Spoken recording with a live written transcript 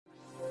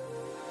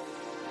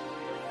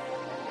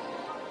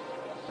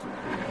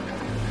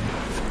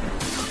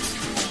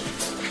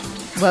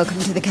Welcome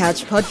to the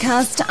Couch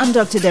Podcast. I'm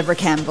Dr. Deborah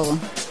Campbell.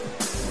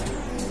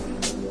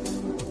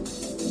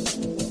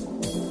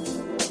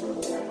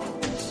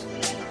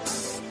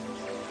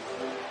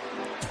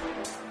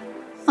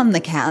 On the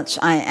couch,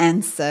 I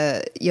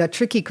answer your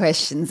tricky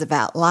questions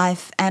about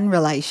life and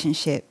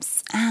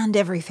relationships and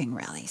everything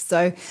really.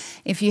 So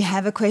if you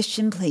have a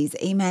question, please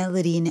email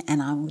it in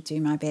and I will do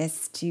my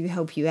best to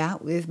help you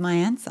out with my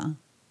answer.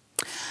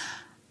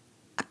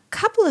 A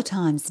couple of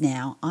times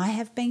now, I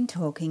have been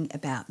talking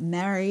about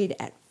Married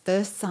at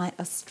First Sight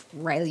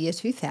Australia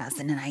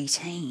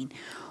 2018.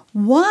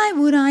 Why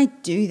would I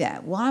do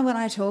that? Why would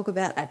I talk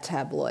about a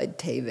tabloid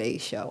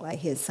TV show? I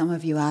hear some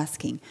of you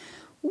asking.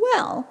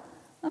 Well,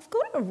 I've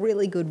got a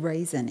really good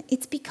reason.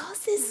 It's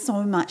because there's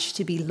so much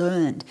to be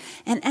learned.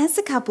 And as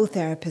a couple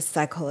therapist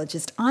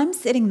psychologist, I'm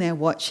sitting there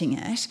watching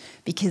it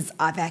because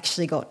I've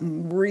actually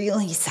gotten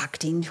really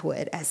sucked into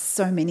it, as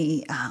so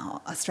many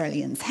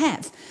Australians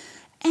have.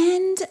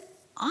 And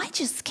I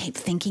just keep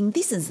thinking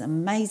this is an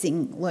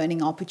amazing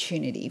learning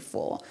opportunity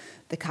for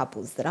the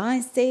couples that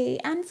I see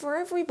and for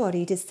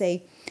everybody to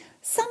see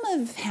some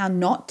of how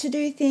not to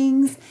do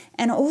things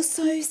and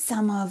also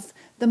some of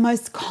the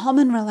most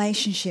common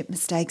relationship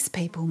mistakes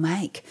people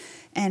make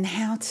and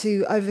how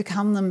to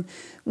overcome them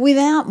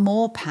without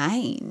more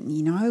pain,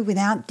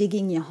 without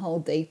digging your hole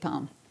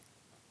deeper.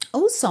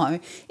 Also,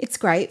 it's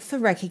great for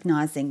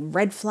recognizing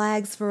red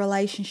flags for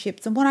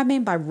relationships. And what I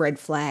mean by red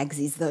flags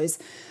is those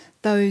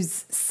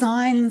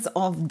signs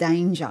of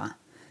danger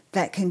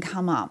that can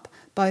come up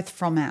both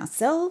from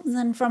ourselves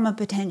and from a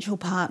potential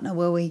partner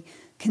where we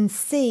can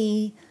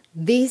see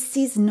this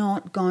is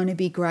not going to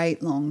be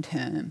great long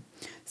term.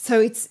 So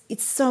it's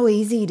so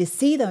easy to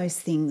see those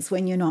things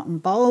when you're not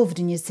involved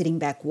and you're sitting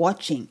back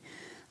watching,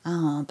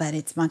 but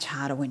it's much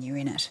harder when you're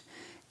in it.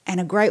 And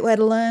a great way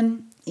to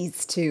learn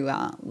is to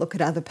look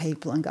at other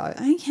people and go,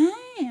 okay,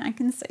 I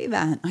can see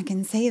that,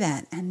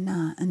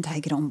 and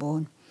take it on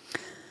board.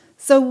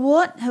 So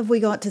what have we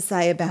got to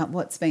say about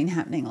what's been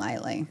happening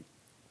lately?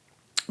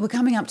 We're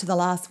coming up to the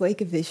last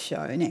week of this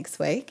show next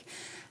week.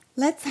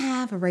 Let's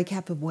have a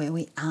recap of where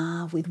we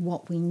are with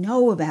what we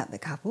know about the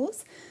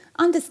couples.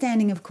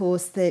 Understanding, of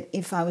course, that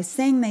if I was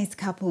seeing these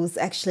couples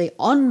actually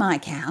on my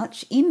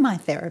couch in my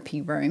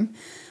therapy room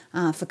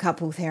for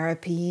couple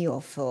therapy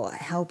or for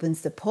help and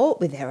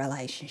support with their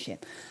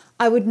relationship,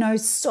 I would know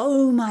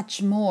so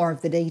much more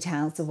of the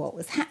details of what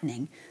was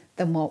happening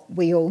than what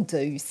we all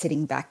do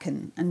sitting back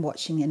and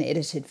watching an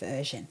edited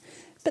version.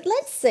 But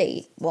let's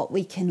see what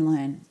we can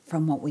learn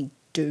from what we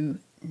do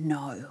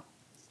know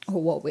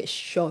or what we're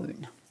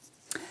shown.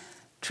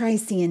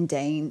 Tracy and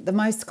Dean, the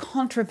most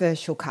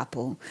controversial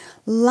couple,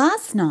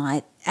 last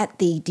night at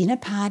the dinner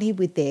party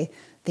with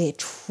their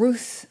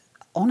truth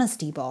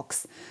honesty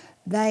box,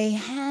 they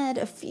had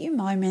a few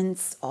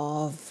moments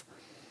of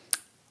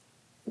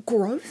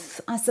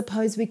growth, I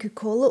suppose we could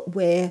call it,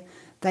 where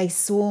they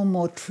saw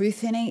more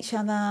truth in each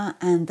other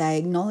and they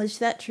acknowledged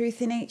that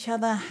truth in each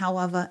other,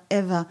 however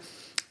ever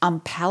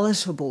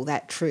unpalatable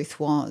that truth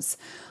was.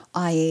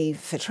 I.e.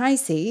 for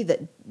Tracy,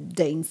 that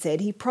Dean said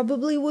he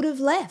probably would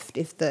have left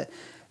if the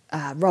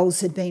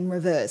roles had been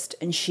reversed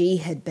and she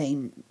had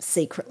been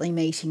secretly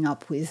meeting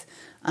up with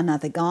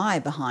another guy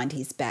behind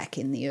his back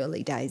in the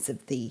early days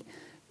of the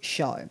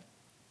show.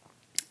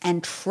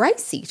 And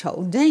Tracy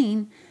told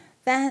Dean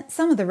that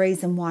some of the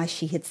reason why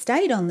she had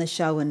stayed on the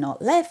show and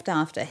not left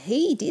after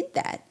he did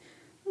that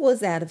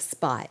was out of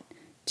spite,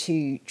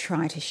 to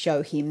try to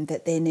show him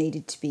that there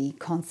needed to be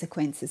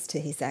consequences to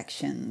his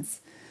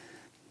actions.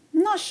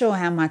 I'm not sure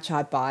how much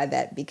I buy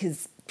that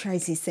because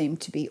Tracy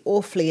seemed to be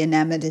awfully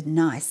enamoured and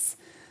nice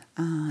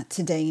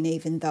to Dean,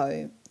 even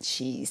though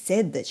she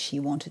said that she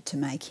wanted to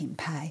make him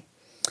pay.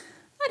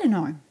 I don't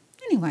know.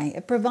 Anyway,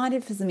 it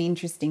provided for some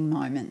interesting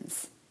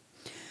moments.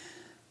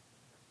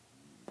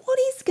 What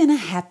is going to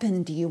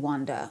happen, do you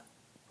wonder?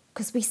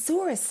 Because we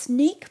saw a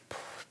sneak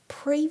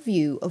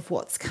preview of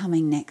what's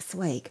coming next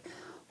week.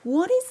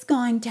 What is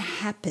going to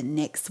happen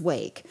next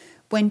week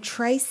when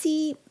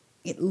Tracy,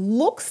 it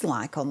looks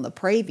like on the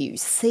preview,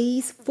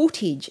 sees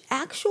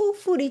actual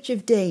footage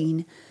of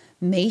Dean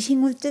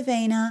meeting with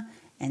Davina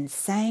and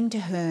saying to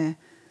her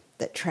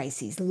that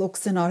Tracy's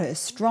looks are not her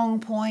strong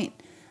point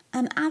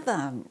and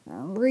other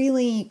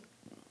really,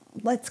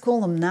 let's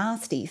call them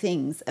nasty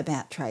things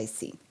about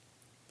Tracy.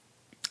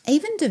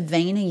 Even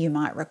Davina, you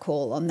might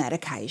recall on that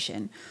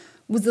occasion,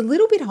 was a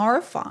little bit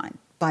horrified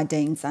by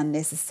Dean's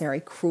unnecessary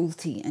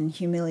cruelty and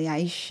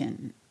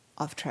humiliation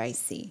of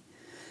Tracy.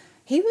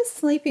 He was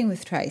sleeping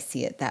with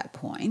Tracy at that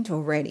point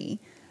already,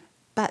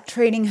 but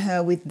treating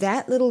her with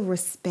that little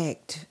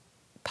respect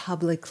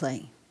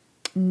publicly,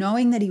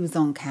 knowing that he was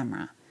on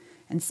camera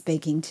and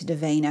speaking to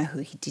Davina, who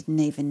he didn't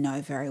even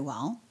know very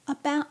well,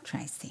 about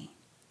Tracy.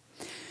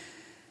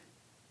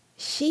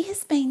 Tracy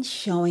has been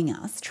showing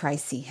us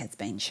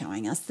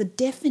the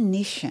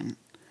definition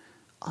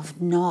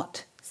of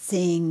not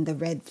seeing the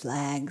red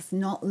flags,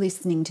 not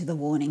listening to the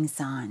warning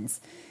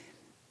signs,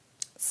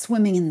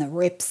 swimming in the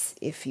rips,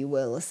 if you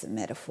will, as a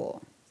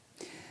metaphor.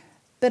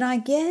 But I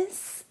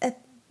guess at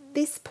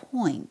this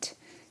point,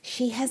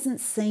 She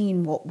hasn't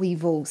seen what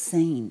we've all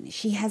seen.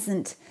 She's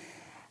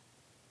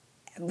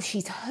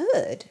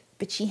heard,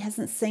 but she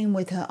hasn't seen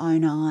with her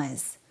own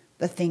eyes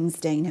the things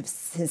Dean has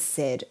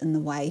said and the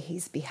way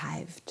he's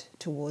behaved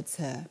towards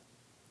her.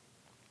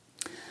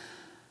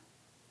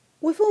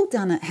 We've all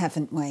done it,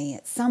 haven't we?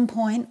 At some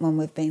point when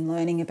we've been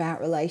learning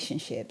about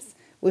relationships,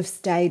 we've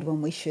stayed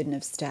when we shouldn't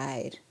have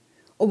stayed.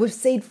 Or we've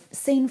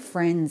seen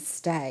friends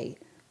stay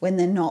when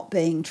they're not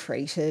being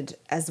treated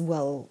as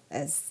well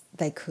as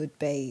they could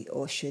be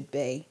or should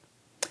be.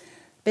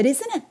 But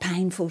isn't it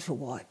painful to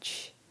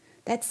watch?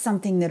 That's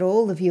something that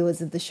all the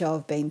viewers of the show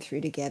have been through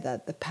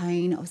together, the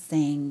pain of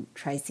seeing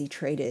Tracy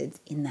treated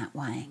in that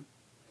way.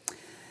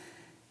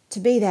 To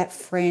be that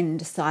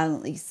friend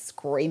silently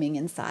screaming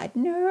inside,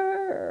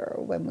 no,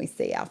 when we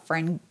see our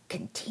friend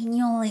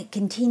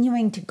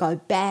continuing to go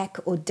back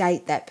or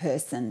date that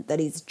person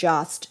that is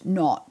just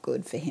not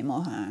good for him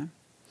or her.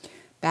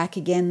 Back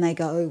again they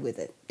go with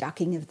a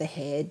ducking of the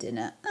head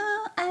and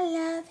I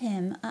love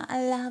him,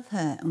 I love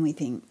her. And we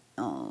think,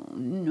 oh,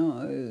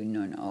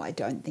 no, I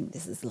don't think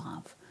this is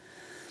love.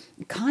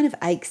 It kind of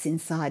aches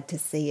inside to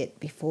see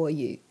it before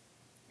you.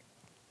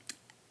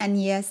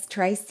 And yes,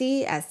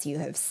 Tracy, as you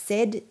have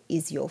said,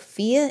 is your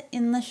fear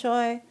in the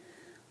show.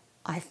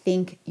 I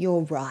think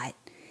you're right.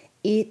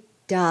 It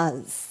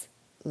does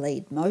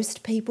lead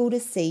most people to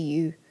see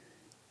you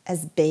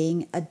as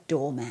being a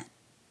doormat,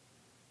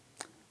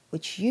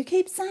 which you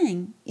keep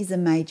saying is a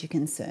major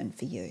concern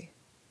for you.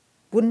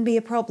 Wouldn't be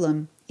a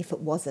problem if it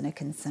wasn't a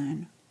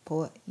concern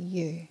for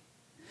you.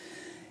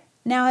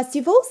 Now, as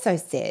you've also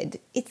said,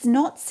 it's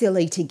not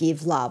silly to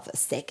give love a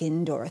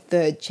second or a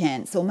third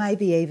chance or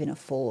maybe even a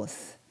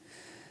fourth.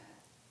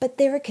 But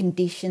there are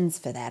conditions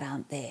for that,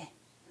 aren't there?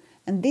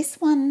 And this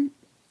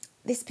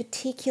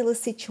particular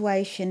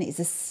situation is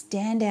a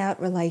standout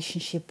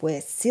relationship where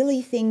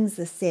silly things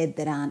are said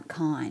that aren't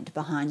kind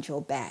behind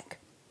your back.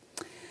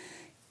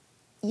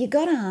 You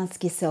got to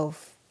ask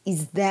yourself,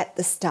 is that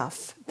the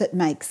stuff that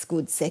makes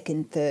good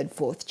second, third,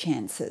 fourth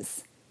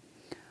chances?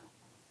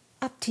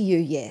 Up to you,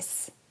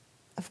 yes.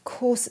 Of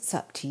course it's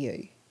up to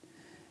you.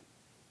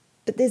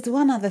 But there's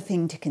one other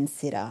thing to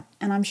consider,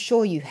 and I'm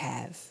sure you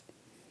have.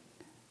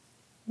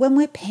 When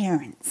we're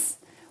parents,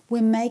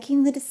 we're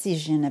making the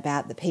decision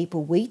about the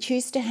people we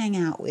choose to hang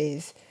out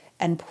with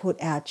and put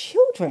our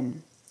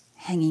children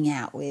hanging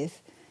out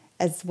with,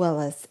 as well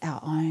as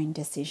our own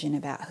decision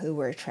about who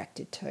we're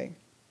attracted to.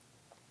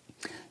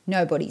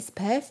 Nobody's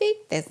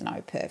perfect. There's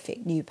no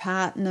perfect new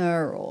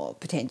partner or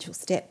potential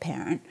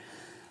step-parent.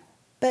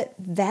 But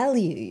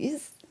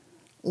values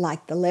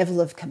like the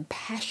level of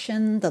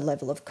compassion, the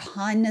level of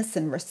kindness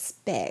and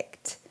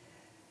respect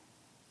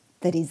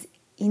that is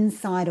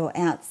inside or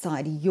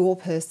outside your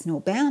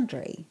personal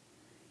boundary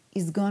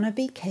is going to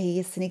be key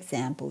as an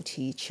example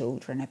to your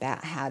children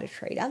about how to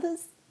treat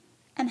others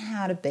and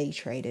how to be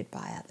treated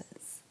by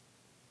others.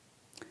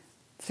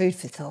 Food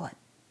for thought.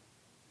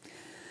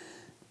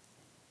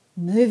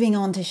 Moving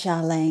on to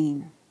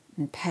Charlene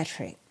and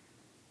Patrick.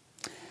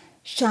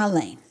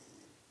 Charlene,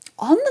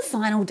 on the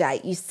final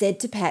date, you said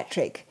to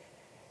Patrick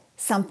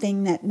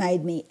something that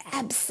made me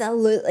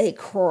absolutely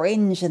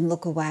cringe and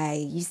look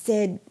away. You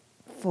said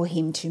for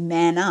him to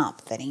man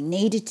up, that he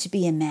needed to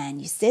be a man.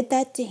 You said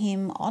that to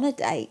him on a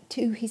date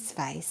to his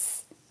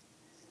face.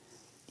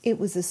 It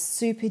was a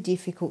super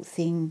difficult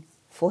thing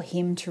for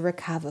him to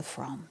recover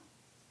from.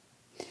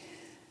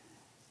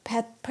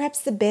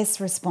 Perhaps the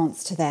best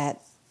response to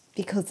that,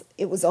 because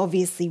it was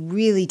obviously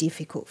really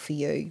difficult for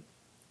you,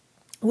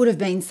 would have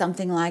been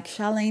something like,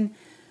 Charlene,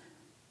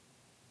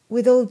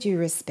 with all due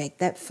respect,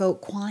 that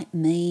felt quite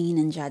mean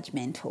and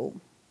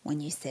judgmental when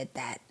you said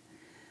that.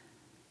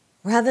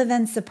 Rather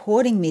than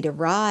supporting me to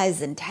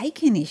rise and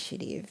take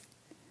initiative,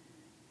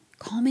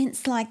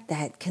 comments like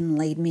that can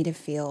lead me to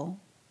feel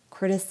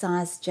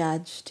criticised,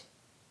 judged,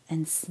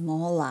 and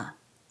smaller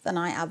than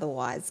I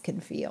otherwise can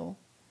feel.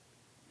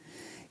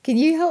 Can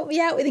you help me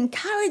out with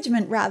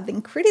encouragement rather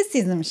than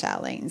criticism,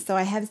 Charlene, so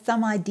I have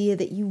some idea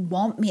that you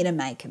want me to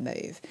make a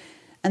move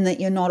and that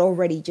you're not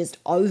already just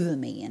over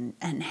me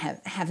and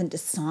haven't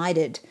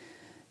decided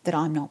that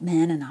I'm not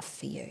man enough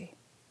for you?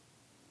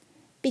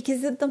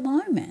 Because at the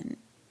moment,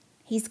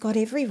 he's got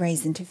every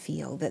reason to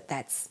feel that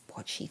that's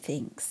what she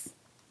thinks.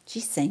 She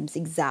seems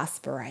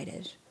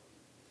exasperated.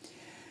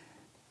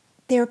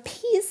 There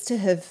appears to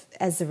have,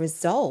 as a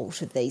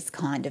result of these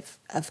kind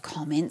of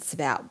comments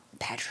about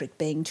Patrick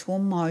being too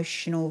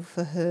emotional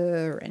for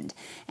her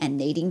and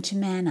needing to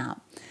man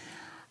up,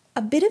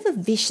 a bit of a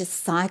vicious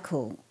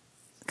cycle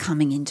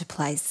coming into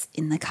place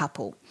in the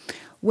couple,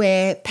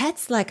 where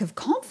Pat's lack of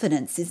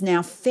confidence is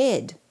now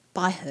fed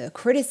by her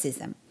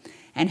criticism,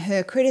 and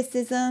her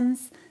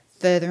criticisms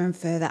further and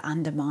further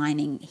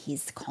undermining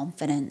his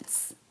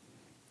confidence.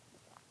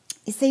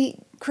 You see,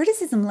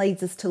 criticism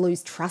leads us to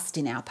lose trust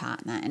in our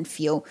partner and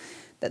feel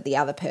that the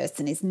other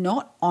person is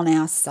not on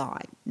our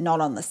side,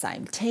 not on the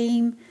same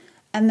team,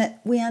 and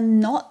that we are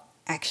not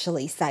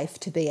actually safe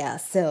to be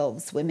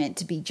ourselves. We're meant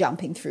to be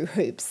jumping through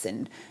hoops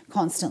and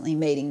constantly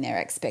meeting their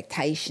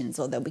expectations,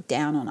 or they'll be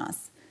down on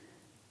us.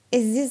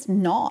 Is this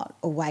not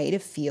a way to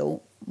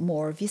feel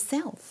more of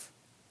yourself?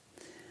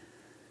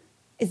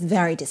 It's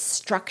very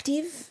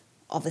destructive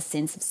of a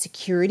sense of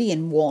security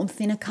and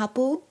warmth in a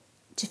couple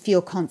to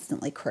feel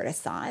constantly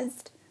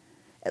criticised.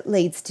 It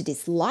leads to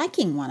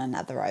disliking one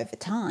another over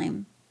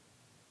time,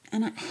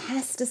 and it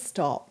has to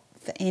stop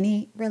for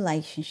any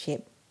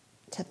relationship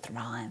to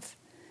thrive.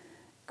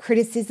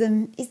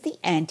 Criticism is the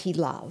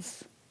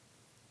anti-love.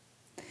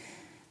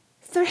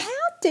 So how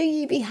do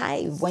you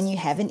behave when you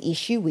have an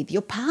issue with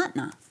your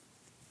partner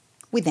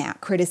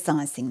without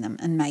criticising them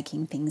and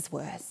making things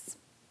worse?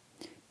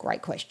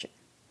 Great question.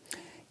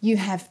 You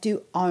have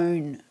to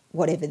own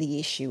whatever the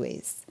issue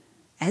is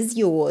as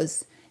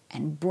yours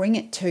and bring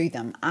it to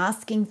them,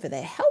 asking for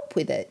their help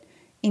with it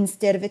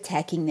instead of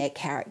attacking their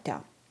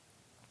character.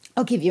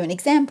 I'll give you an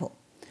example.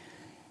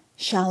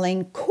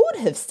 Charlene could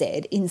have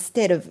said,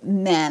 instead of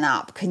 "man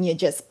up, can you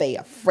just be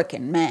a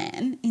frickin'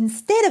 man?"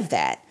 Instead of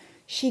that,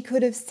 she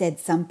could have said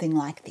something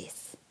like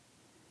this: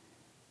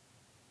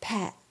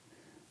 "Pat,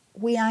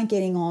 we are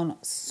getting on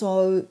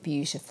so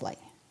beautifully."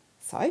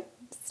 So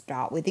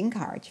start with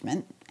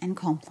encouragement and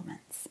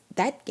compliments.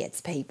 That gets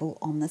people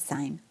on the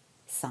same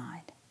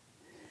side.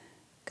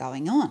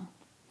 Going on.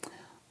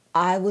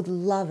 I would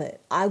love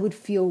it. I would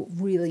feel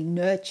really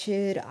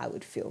nurtured. I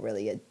would feel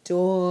really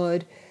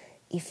adored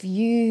if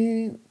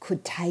you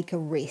could take a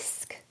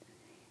risk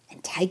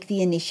and take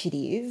the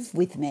initiative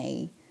with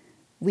me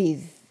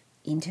with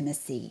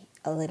intimacy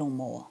a little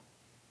more.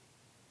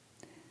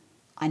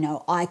 I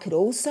know I could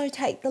also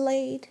take the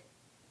lead,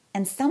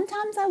 and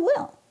sometimes I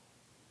will,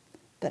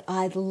 but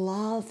I'd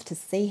love to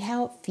see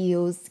how it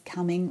feels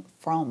coming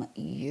from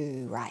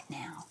you right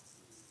now.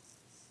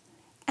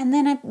 And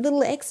then a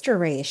little extra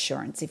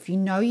reassurance. If you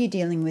know you're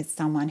dealing with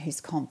someone whose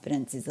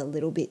confidence is a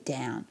little bit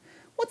down,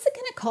 what's it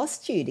going to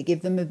cost you to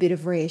give them a bit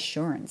of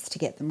reassurance to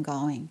get them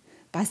going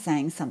by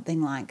saying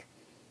something like,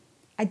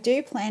 "I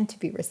do plan to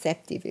be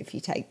receptive if you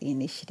take the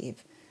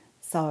initiative,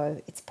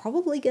 so it's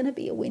probably going to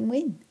be a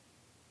win-win."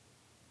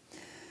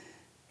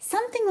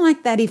 Something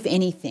like that, if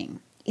anything,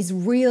 is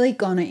really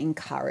going to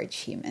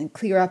encourage him and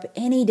clear up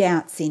any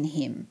doubts in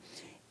him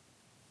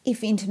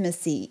if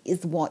intimacy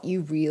is what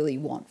you really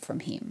want from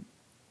him.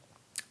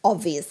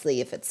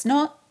 Obviously, if it's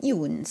not, you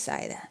wouldn't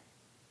say that.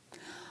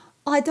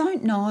 I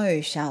don't know,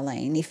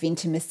 Charlene, if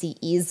intimacy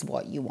is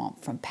what you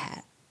want from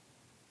Pat.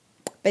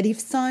 But if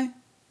so,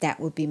 that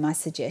would be my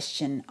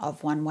suggestion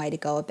of one way to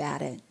go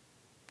about it.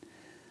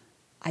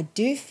 I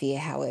do fear,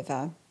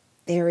 however,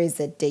 there is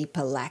a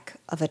deeper lack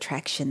of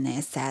attraction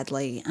there,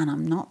 sadly, and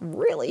I'm not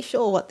really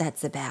sure what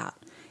that's about.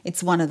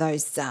 It's one of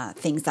those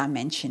things I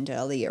mentioned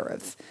earlier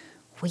of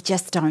we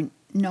just don't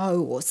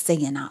know or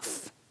see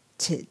enough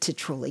to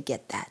truly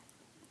get that.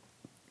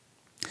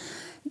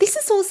 This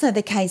is also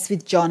the case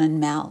with John and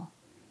Mel.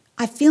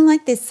 I feel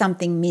like there's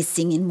something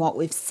missing in what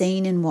we've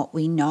seen and what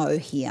we know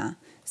here,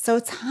 so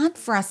it's hard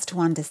for us to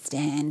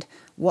understand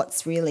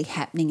what's really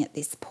happening at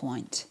this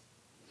point.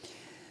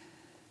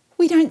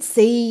 We don't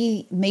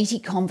see meaty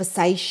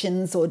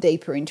conversations or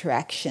deeper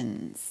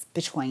interactions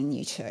between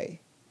you two.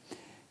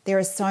 There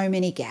are so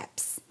many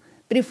gaps.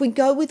 But if we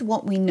go with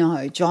what we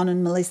know, John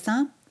and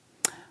Melissa,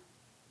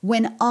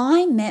 when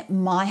I met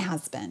my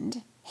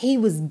husband, he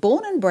was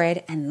born and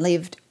bred and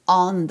lived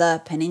on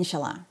the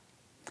peninsula.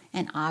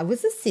 And I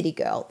was a city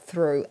girl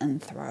through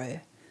and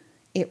through.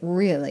 It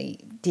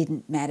really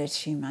didn't matter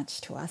too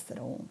much to us at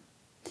all.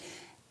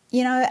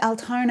 You know,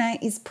 Altona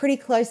is pretty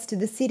close to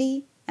the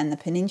city, and the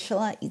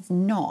peninsula is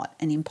not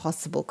an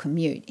impossible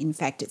commute. In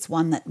fact, it's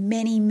one that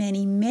many,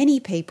 many, many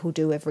people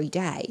do every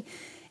day,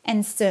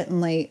 and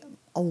certainly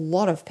a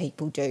lot of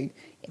people do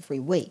every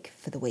week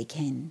for the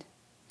weekend.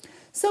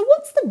 So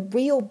what's the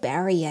real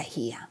barrier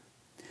here?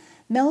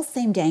 Mel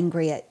seemed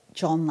angry at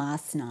John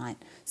last night.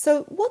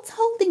 So what's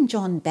holding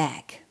John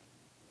back?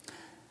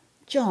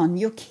 John,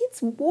 your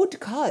kids would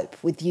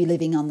cope with you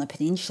living on the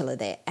peninsula.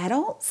 They're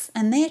adults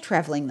and they're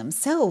travelling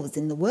themselves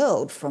in the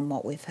world from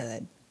what we've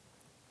heard.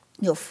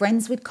 Your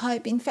friends would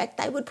cope. In fact,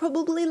 they would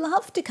probably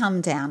love to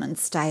come down and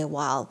stay a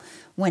while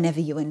whenever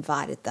you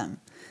invited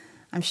them.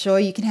 I'm sure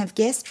you can have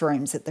guest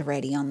rooms at the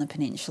ready on the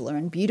peninsula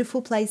and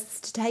beautiful places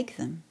to take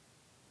them.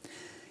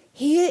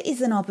 Here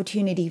is an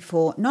opportunity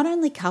for not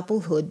only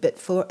couplehood, but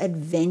for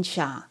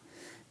adventure.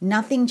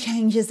 Nothing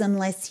changes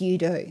unless you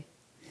do.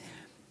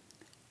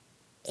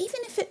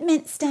 Even if it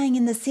meant staying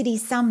in the city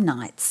some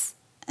nights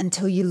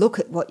until you look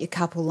at what your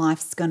couple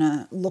life's going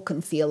to look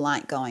and feel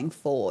like going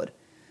forward.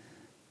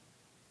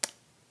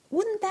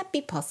 Wouldn't that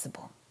be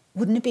possible?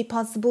 Wouldn't it be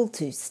possible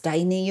to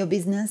stay near your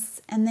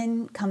business and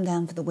then come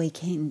down for the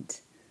weekend,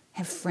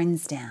 have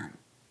friends down?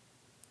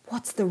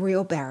 What's the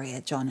real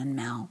barrier, John and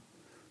Mel?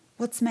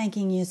 What's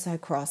making you so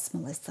cross,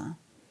 Melissa?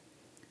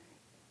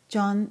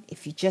 John,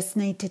 if you just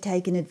need to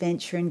take an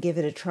adventure and give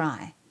it a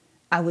try,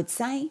 I would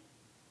say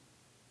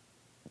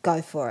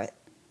go for it.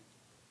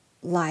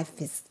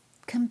 Life is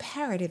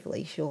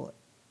comparatively short.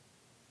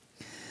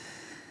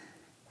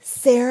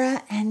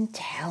 Sarah and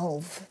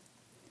Telv.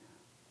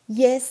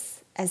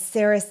 Yes, as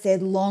Sarah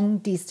said,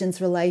 long-distance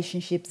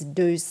relationships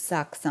do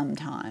suck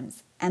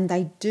sometimes. and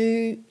they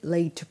do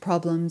lead to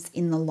problems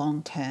in the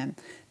long term.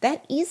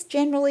 That is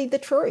generally the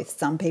truth.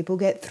 Some people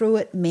get through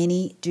it,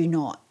 many do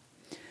not.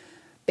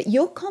 But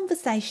your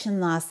conversation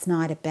last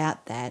night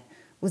about that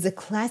was a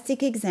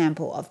classic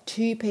example of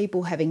two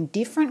people having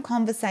different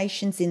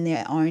conversations in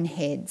their own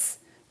heads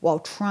while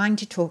trying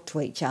to talk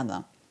to each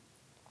other,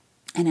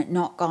 and it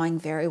not going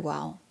very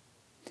well.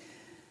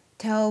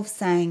 Talv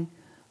saying,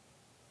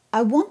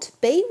 I want to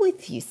be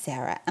with you,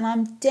 Sarah, and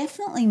I'm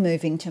definitely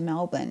moving to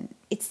Melbourne.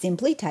 It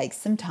simply takes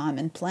some time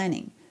and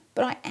planning,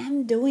 but I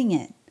am doing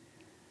it.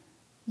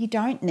 You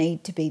don't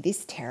need to be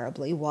this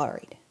terribly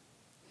worried.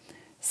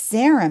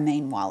 Sarah,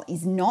 meanwhile,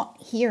 is not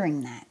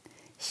hearing that.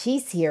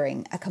 She's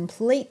hearing a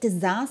complete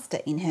disaster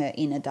in her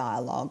inner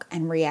dialogue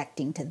and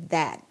reacting to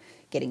that,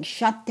 getting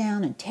shut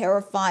down and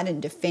terrified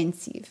and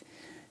defensive.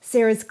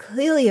 Sarah's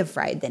clearly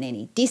afraid that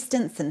any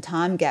distance and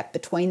time gap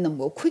between them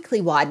will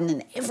quickly widen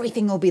and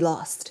everything will be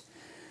lost.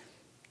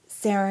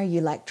 Sarah, you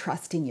lack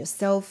trust in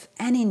yourself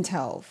and in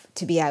Talv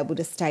to be able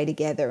to stay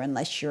together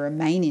unless you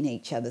remain in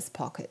each other's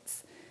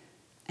pockets.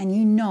 And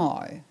you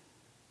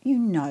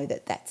know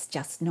that that's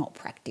just not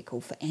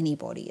practical for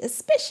anybody,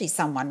 especially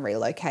someone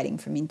relocating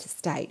from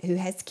interstate who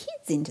has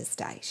kids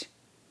interstate.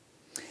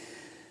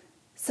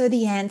 So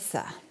the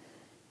answer,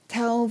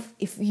 Talv,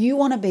 if you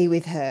want to be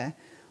with her,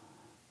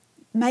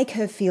 make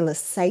her feel as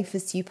safe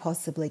as you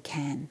possibly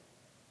can.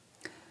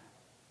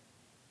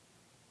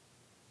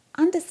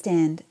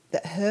 Understand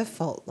that her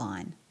fault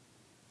line,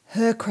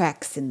 her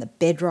cracks in the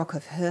bedrock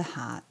of her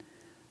heart,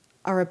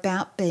 are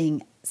about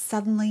being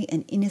suddenly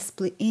and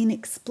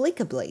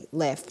inexplicably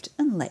left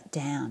and let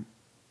down.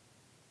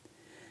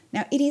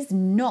 Now, it is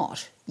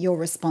not your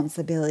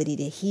responsibility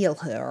to heal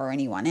her or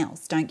anyone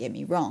else, don't get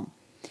me wrong.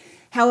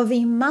 However,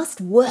 you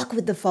must work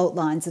with the fault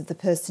lines of the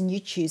person you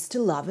choose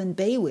to love and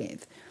be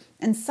with.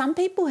 And some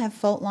people have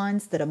fault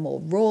lines that are more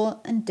raw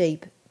and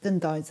deep than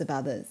those of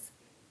others.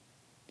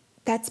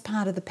 That's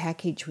part of the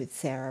package with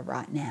Sarah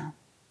right now.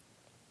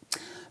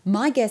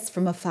 My guess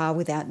from afar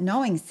without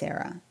knowing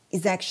Sarah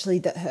is actually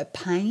that her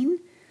pain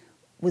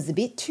was a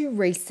bit too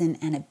recent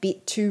and a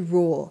bit too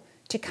raw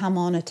to come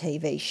on a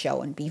TV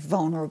show and be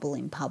vulnerable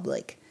in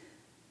public.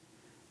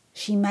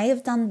 She may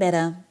have done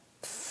better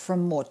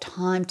from more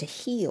time to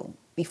heal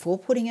before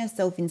putting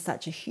herself in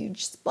such a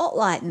huge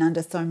spotlight and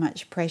under so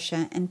much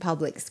pressure and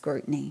public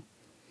scrutiny.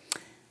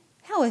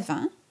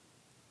 However,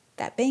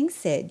 that being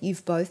said,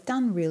 you've both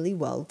done really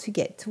well to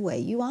get to where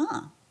you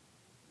are.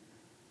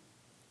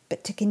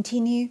 But to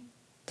continue,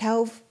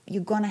 Talv,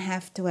 you're going to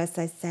have to, as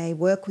I say,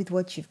 work with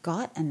what you've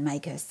got and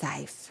make her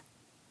safe.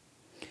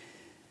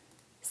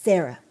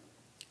 Sarah,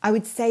 I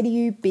would say to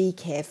you, be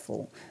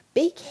careful.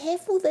 Be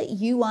careful that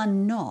you are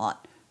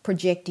not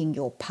projecting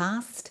your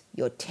past,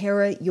 your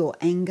terror, your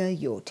anger,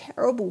 your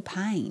terrible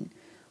pain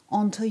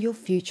onto your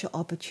future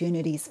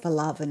opportunities for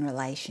love and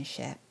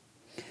relationship.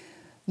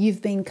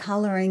 You've been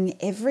colouring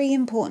every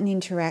important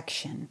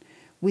interaction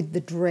with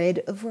the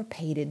dread of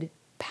repeated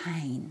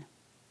pain.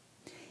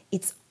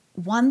 It's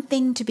one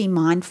thing to be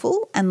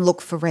mindful and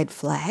look for red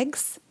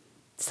flags,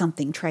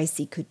 something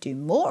Tracy could do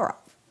more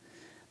of.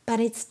 But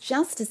it's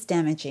just as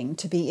damaging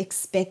to be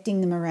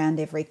expecting them around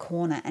every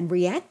corner and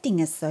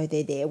reacting as though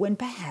they're there when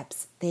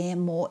perhaps they're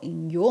more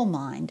in your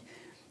mind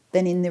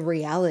than in the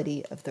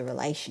reality of the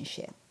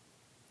relationship.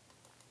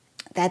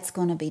 That's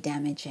going to be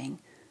damaging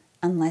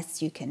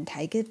unless you can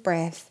take a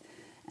breath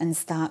and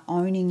start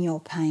owning your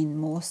pain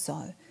more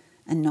so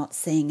and not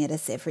seeing it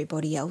as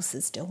everybody else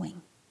is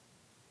doing.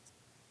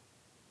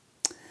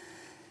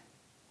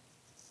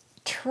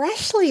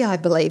 Trashly, I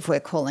believe we're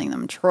calling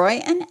them,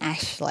 Troy and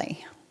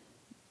Ashley.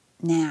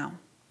 Now,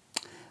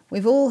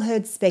 we've all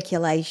heard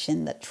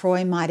speculation that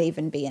Troy might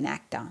even be an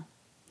actor.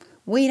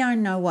 We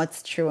don't know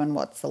what's true and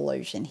what's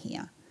illusion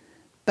here.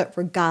 But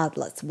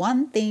regardless,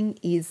 one thing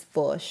is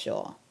for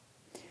sure.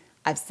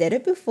 I've said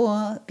it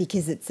before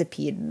because it's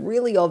appeared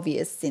really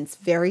obvious since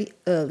very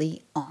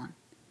early on.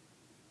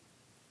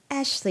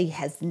 Ashley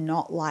has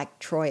not liked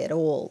Troy at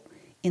all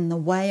in the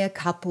way a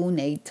couple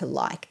need to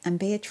like and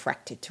be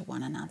attracted to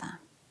one another.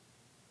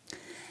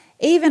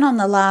 Even on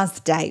the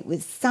last date,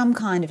 with some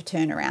kind of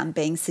turnaround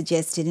being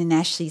suggested in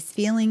Ashley's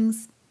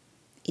feelings,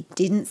 it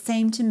didn't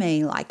seem to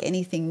me like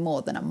anything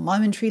more than a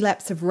momentary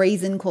lapse of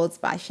reason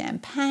caused by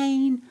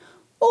champagne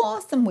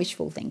or some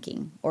wishful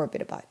thinking, or a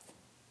bit of both.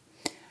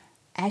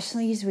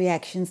 Ashley's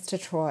reactions to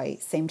Troy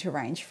seemed to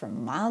range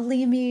from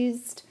mildly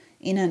amused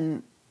in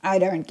an I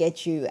don't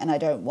get you and I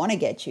don't want to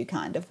get you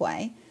kind of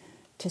way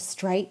to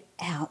straight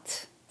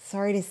out,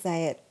 sorry to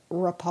say it,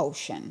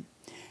 repulsion.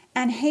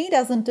 And he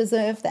doesn't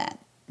deserve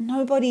that.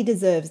 Nobody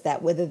deserves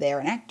that, whether they're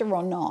an actor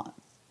or not.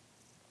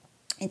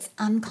 It's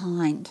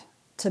unkind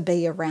to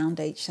be around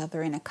each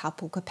other in a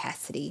couple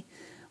capacity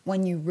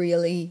when you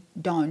really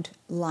don't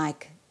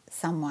like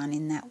someone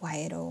in that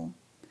way at all.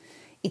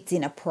 It's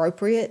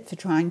inappropriate for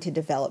trying to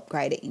develop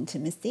greater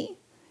intimacy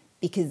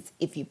because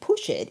if you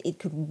push it, it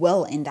could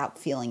well end up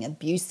feeling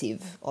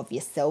abusive of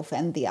yourself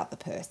and the other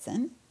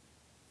person.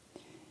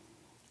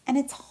 And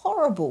it's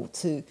horrible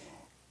to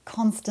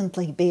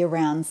constantly be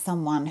around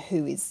someone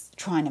who is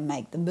trying to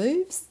make the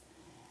moves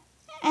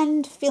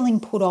and feeling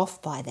put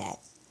off by that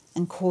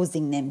and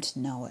causing them to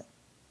know it.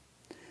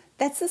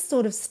 That's the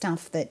sort of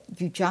stuff that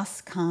you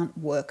just can't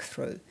work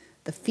through.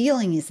 The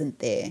feeling isn't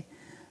there.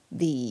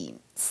 The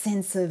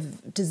sense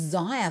of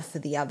desire for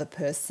the other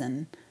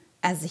person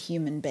as a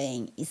human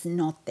being is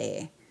not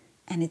there.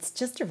 And it's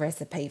just a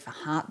recipe for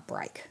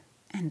heartbreak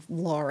and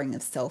lowering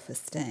of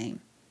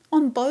self-esteem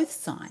on both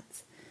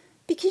sides,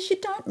 because you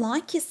don't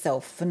like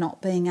yourself for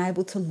not being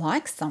able to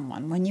like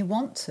someone when you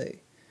want to.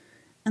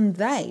 And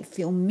they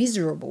feel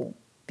miserable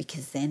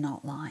because they're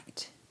not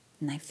liked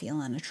and they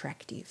feel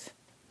unattractive.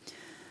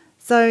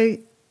 So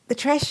the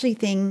Trashly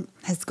thing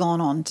has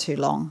gone on too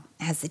long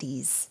as it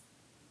is.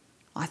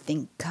 I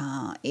think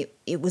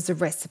it was a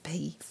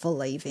recipe for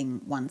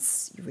leaving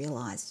once you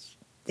realised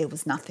there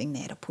was nothing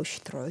there to push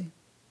through.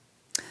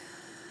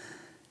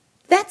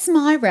 That's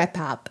my wrap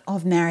up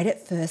of Married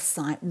at First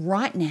Sight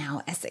right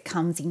now as it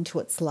comes into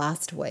its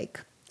last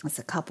week as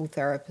a couple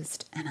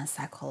therapist and a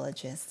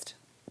psychologist.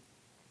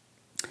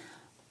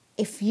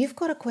 If you've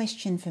got a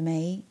question for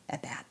me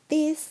about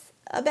this,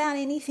 about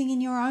anything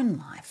in your own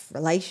life,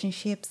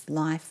 relationships,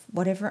 life,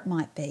 whatever it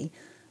might be,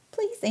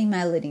 please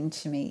email it in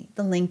to me.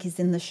 The link is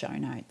in the show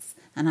notes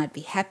and I'd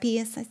be happy,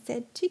 as I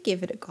said, to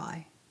give it a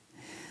go.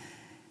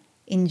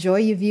 Enjoy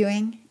your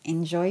viewing,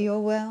 enjoy your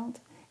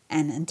world,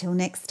 and until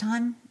next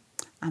time,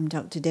 I'm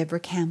Dr. Deborah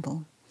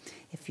Campbell.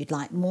 If you'd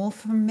like more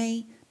from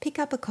me, pick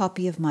up a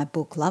copy of my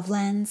book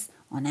Lovelands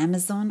on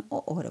Amazon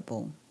or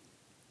Audible.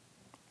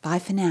 Bye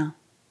for now.